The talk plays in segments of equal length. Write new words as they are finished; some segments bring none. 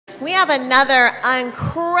We have another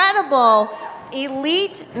incredible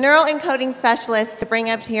elite neuroencoding specialist to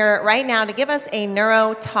bring up here right now to give us a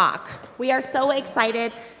Neurotalk. We are so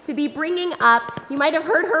excited to be bringing up, you might have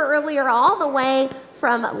heard her earlier, all the way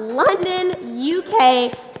from London,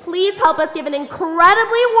 UK. Please help us give an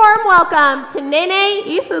incredibly warm welcome to Nene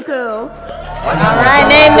Ekufu. All right,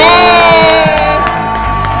 Nene.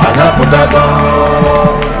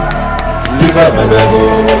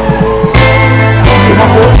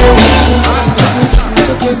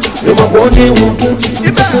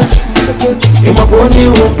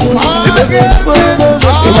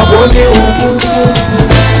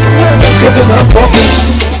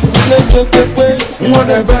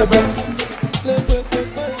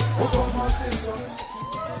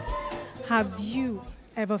 Have you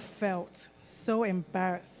ever felt so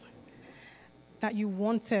embarrassed that you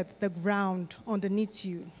wanted the ground underneath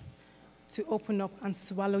you to open up and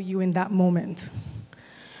swallow you in that moment?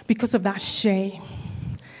 Because of that shame,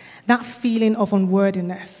 that feeling of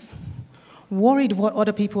unworthiness, worried what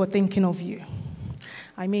other people are thinking of you.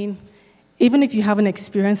 I mean, even if you haven't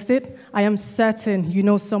experienced it, I am certain you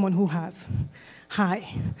know someone who has.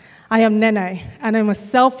 Hi, I am Nene, and I'm a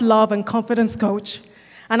self-love and confidence coach,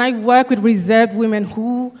 and I work with reserved women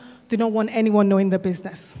who do not want anyone knowing their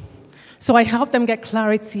business. So I help them get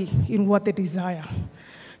clarity in what they desire,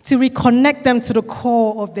 to reconnect them to the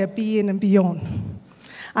core of their being and beyond.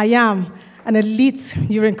 I am an elite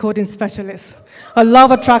neuroencoding specialist, a law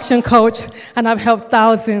of attraction coach, and I've helped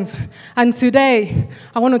thousands. And today,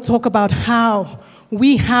 I want to talk about how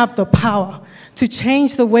we have the power to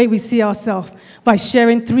change the way we see ourselves by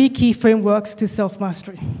sharing 3 key frameworks to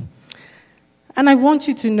self-mastery. And I want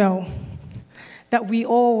you to know that we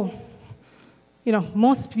all,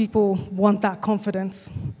 most people want that confidence.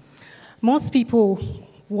 Most people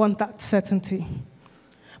want that certainty.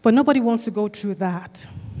 But nobody wants to go through that.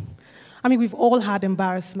 I mean, we've all had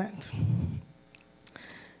embarrassment.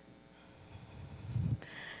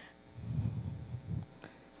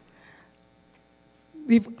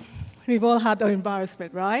 We've all had an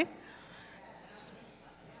embarrassment, right?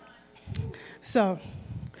 So,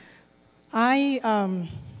 I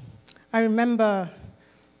remember.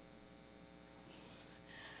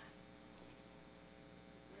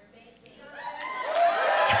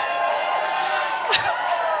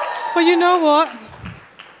 But you know what?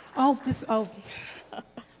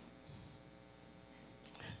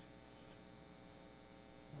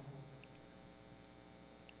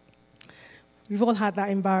 We've all had that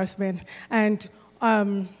embarrassment. And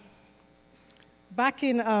back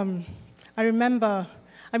in, I remember,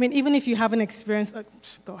 even if you haven't experienced,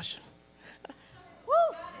 gosh.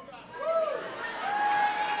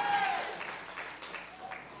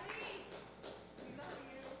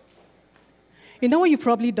 You know what you've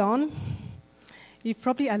probably done? You've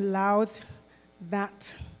probably allowed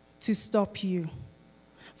that to stop you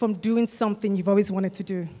from doing something you've always wanted to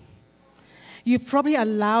do. You've probably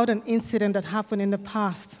allowed an incident that happened in the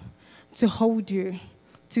past to hold you,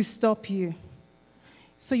 to stop you.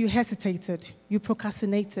 So you hesitated, you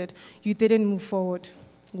procrastinated, you didn't move forward.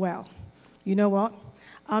 Well, you know what?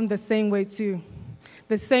 I'm the same way too.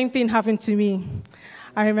 The same thing happened to me.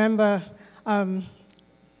 I remember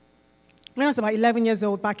when I was about 11 years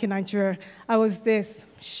old back in Nigeria, I was this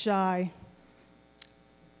shy,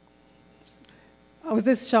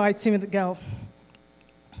 timid girl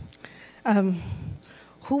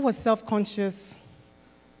who was self-conscious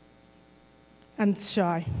and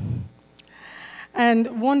shy.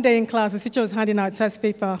 And one day in class, the teacher was handing out a test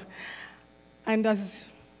paper, and as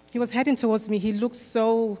he was heading towards me, he looked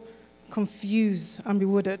so confused and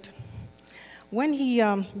bewildered. When he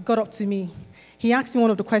got up to me, he asked me one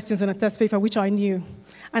of the questions on the test paper, which I knew,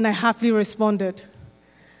 and I happily responded.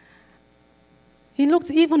 He looked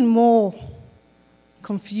even more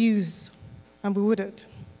confused and bewildered.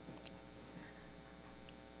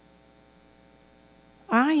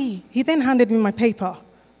 He then handed me my paper.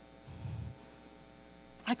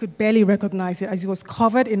 I could barely recognize it as it was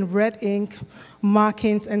covered in red ink,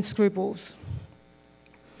 markings, and scribbles.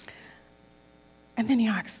 And then he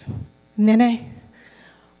asked, Nene,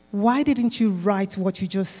 why didn't you write what you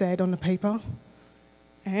just said on the paper?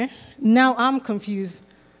 Now I'm confused.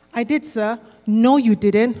 I did, sir. No, you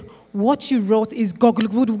didn't. What you wrote is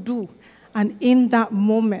goggleboodoo. And in that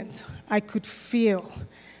moment, I could feel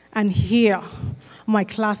and hear my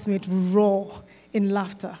classmates roar in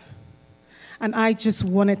laughter. And I just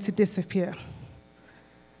wanted to disappear.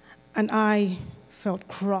 And I felt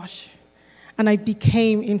crushed. And I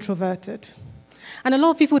became introverted. And a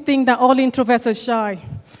lot of people think that all introverts are shy,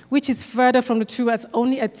 which is further from the truth, as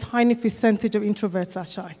only a tiny percentage of introverts are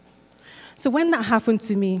shy. So when that happened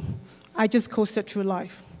to me, I just coasted through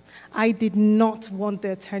life. I did not want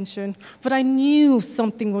the attention, but I knew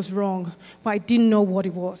something was wrong, but I didn't know what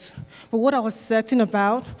it was. But what I was certain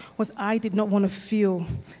about was I did not want to feel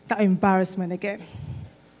that embarrassment again.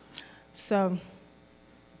 So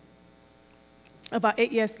about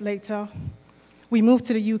 8 years later, we moved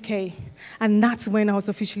to the UK, and that's when I was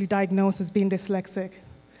officially diagnosed as being dyslexic.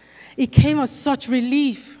 It came as such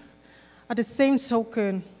relief. At the same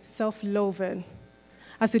token, self-loathing,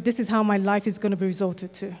 as if this is how my life is going to be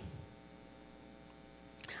resulted to.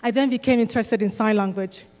 I then became interested in sign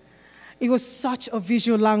language. It was such a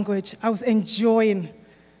visual language. I was enjoying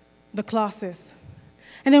the classes.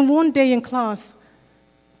 And then one day in class,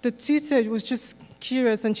 the tutor was just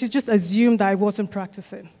curious, and she just assumed that I wasn't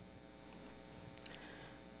practicing.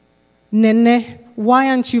 Nene, why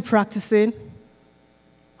aren't you practicing?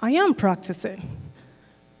 I am practicing.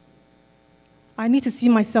 I need to see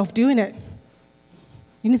myself doing it.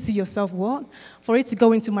 You need to see yourself what? For it to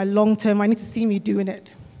go into my long term, I need to see me doing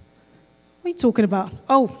it. What are you talking about?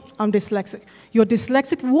 Oh, I'm dyslexic. You're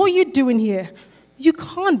dyslexic? What are you doing here? You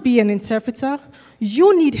can't be an interpreter.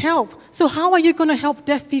 You need help. So how are you going to help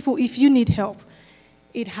deaf people if you need help?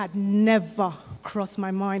 It had never crossed my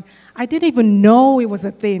mind. I didn't even know it was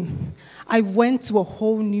a thing. I went to a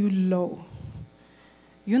whole new low.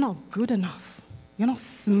 You're not good enough. You're not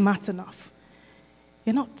smart enough.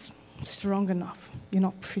 You're not strong enough. You're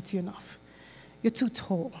not pretty enough. You're too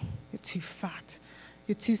tall. You're too fat.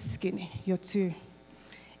 You're too skinny. You're too...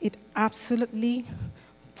 It absolutely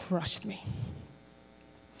crushed me.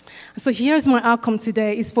 So here's my outcome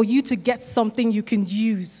today, is for you to get something you can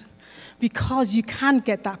use, because you can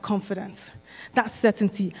get that confidence, that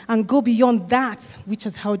certainty, and go beyond that which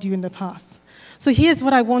has held you in the past. So here's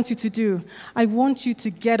what I want you to do. I want you to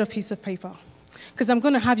get a piece of paper, because I'm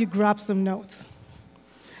going to have you grab some notes.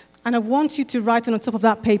 And I want you to write on the top of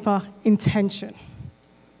that paper, intention.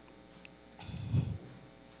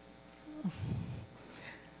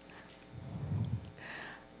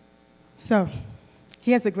 So,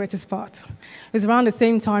 here's the greatest part. It was around the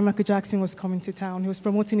same time Michael Jackson was coming to town. He was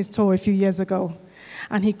promoting his tour a few years ago.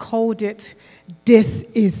 And he called it, "This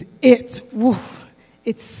Is It." Woo.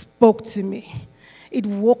 It spoke to me. It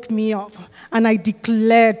woke me up. And I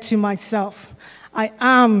declared to myself, I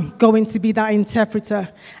am going to be that interpreter.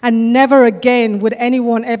 And never again would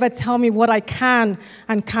anyone ever tell me what I can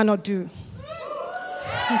and cannot do.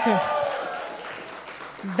 Okay.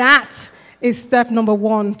 That is step number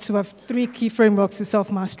 1 to have 3 key frameworks to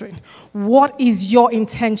self-mastery. What is your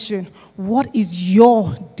intention? What is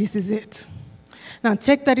your "this is it"? Now,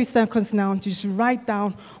 take 30 seconds now and just write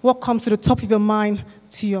down what comes to the top of your mind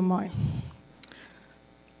to your mind.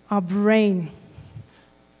 Our brain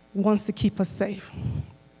wants to keep us safe.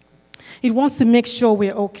 It wants to make sure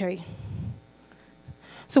we're okay.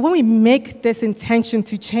 So when we make this intention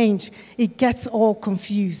to change, it gets all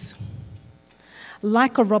confused.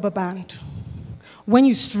 Like a rubber band, when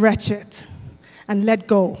you stretch it and let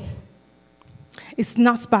go, it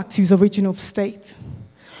snaps back to its original state.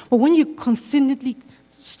 But when you consistently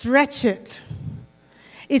stretch it,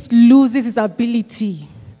 it loses its ability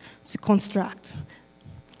to construct.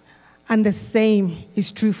 And the same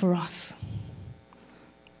is true for us.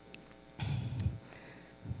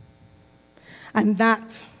 And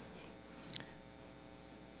that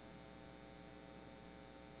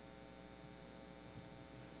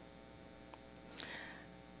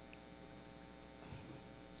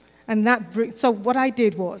so what I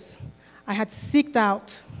did was, I had sought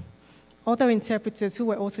out other interpreters who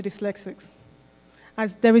were also dyslexics,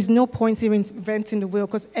 as there is no point in inventing the wheel,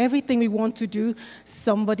 because everything we want to do,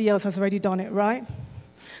 somebody else has already done it, right?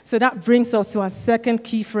 So that brings us to our second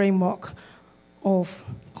key framework of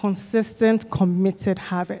consistent, committed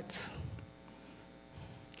habits.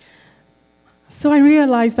 So I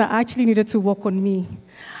realized that I actually needed to work on me.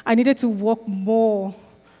 I needed to work more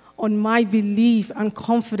on my belief and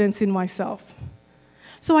confidence in myself.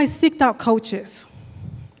 So I sought out coaches.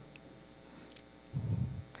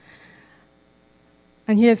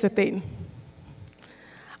 And here's the thing.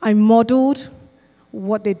 I modeled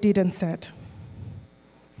what they did and said.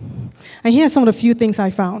 And here's some of the few things I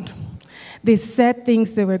found. They said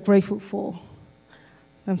things they were grateful for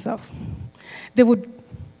themselves. They would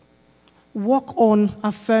work on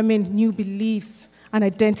affirming new beliefs and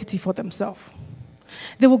identity for themselves.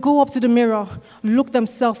 They will go up to the mirror, look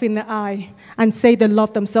themselves in the eye, and say they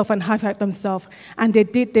love themselves and high-five themselves. And they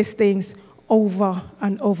did these things over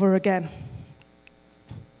and over again.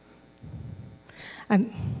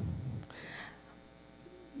 And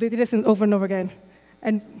they did this over and over again.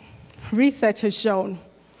 And research has shown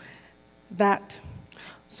that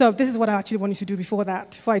So this is what I actually want you to do before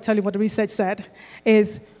I tell you what the research said,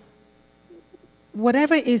 is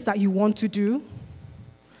whatever it is that you want to do,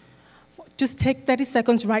 just take 30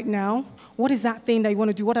 seconds right now. What is that thing that you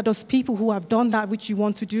want to do? What are those people who have done that which you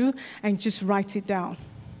want to do? And just write it down.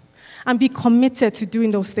 And be committed to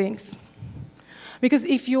doing those things. Because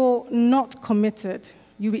if you're not committed,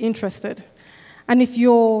 you'll be interested. And if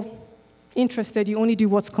you're interested, you only do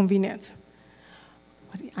what's convenient.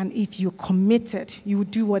 And if you're committed, you will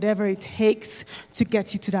do whatever it takes to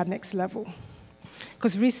get you to that next level.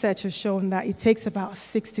 Because research has shown that it takes about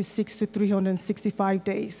 66 to 365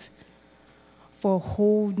 days for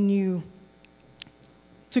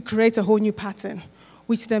to create a whole new pattern,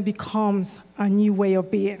 which then becomes a new way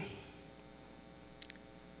of being.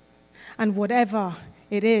 And whatever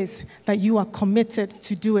it is that you are committed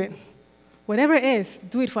to doing, whatever it is,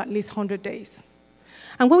 do it for at least 100 days.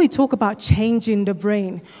 And when we talk about changing the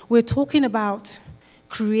brain, we're talking about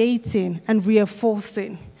creating and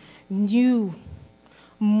reinforcing new,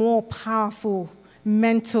 more powerful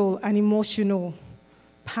mental and emotional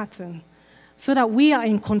pattern so that we are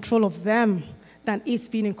in control of them than it's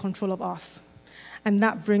being in control of us. And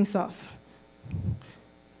that brings us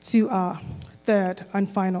to our third and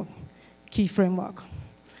final key framework.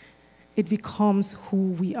 It becomes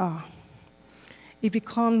who we are. It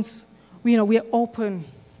becomes, we're open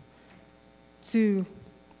to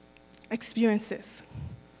experiences,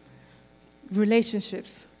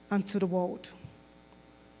 relationships, and to the world.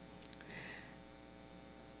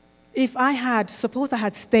 Suppose I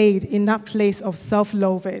had stayed in that place of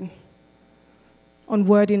self-loathing,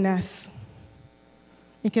 unworthiness,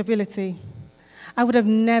 incapability, I would have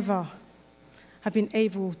never have been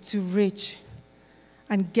able to reach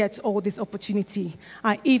and get all this opportunity.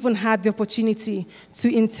 I even had the opportunity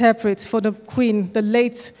to interpret for the Queen, the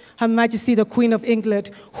late Her Majesty, the Queen of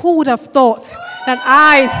England. Who would have thought that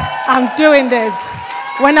I am doing this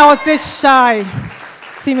when I was this shy,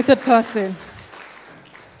 timid person?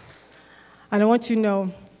 And I want you to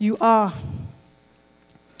know, you are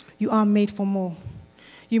made for more.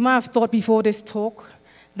 You might have thought before this talk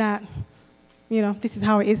that, this is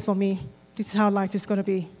how it is for me. This is how life is going to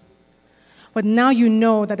be. But now you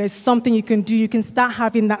know that there's something you can do. You can start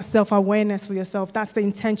having that self-awareness for yourself. That's the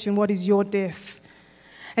intention. What is your this?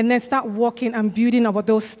 And then start working and building about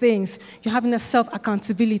those things. You're having a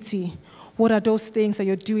self-accountability. What are those things that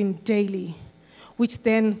you're doing daily? Which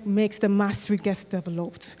then makes the mastery gets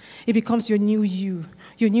developed. It becomes your new you,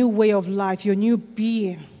 your new way of life, your new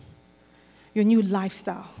being, your new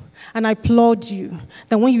lifestyle. And I applaud you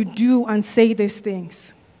that when you do and say these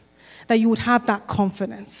things, that you would have that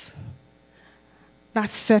confidence, that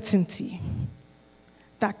certainty,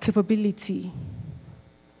 that capability,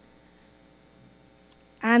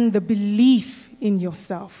 and the belief in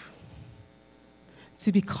yourself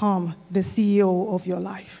to become the CEO of your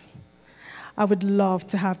life. I would love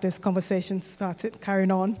to have this conversation started,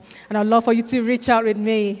 carrying on. And I'd love for you to reach out with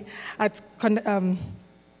me at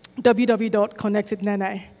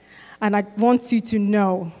www.connectednene. And I want you to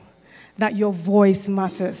know that your voice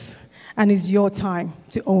matters and it's your time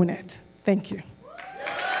to own it. Thank you.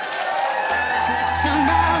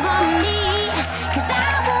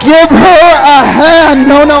 Give her a hand.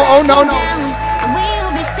 No.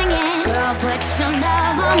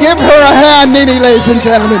 Give her a hand, Nene, ladies and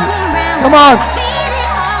gentlemen. Come on.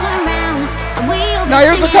 Now,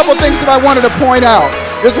 here's a couple things that I wanted to point out.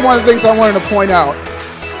 Here's one of the things I wanted to point out.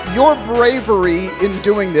 Your bravery in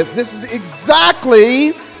doing this is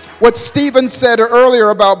exactly what Stephen said earlier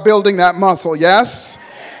about building that muscle, yes?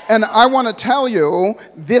 And I want to tell you,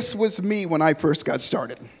 this was me when I first got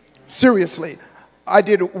started. Seriously. I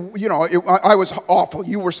did, I was awful.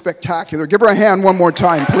 You were spectacular. Give her a hand one more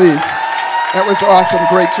time, please. That was awesome.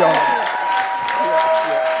 Great job.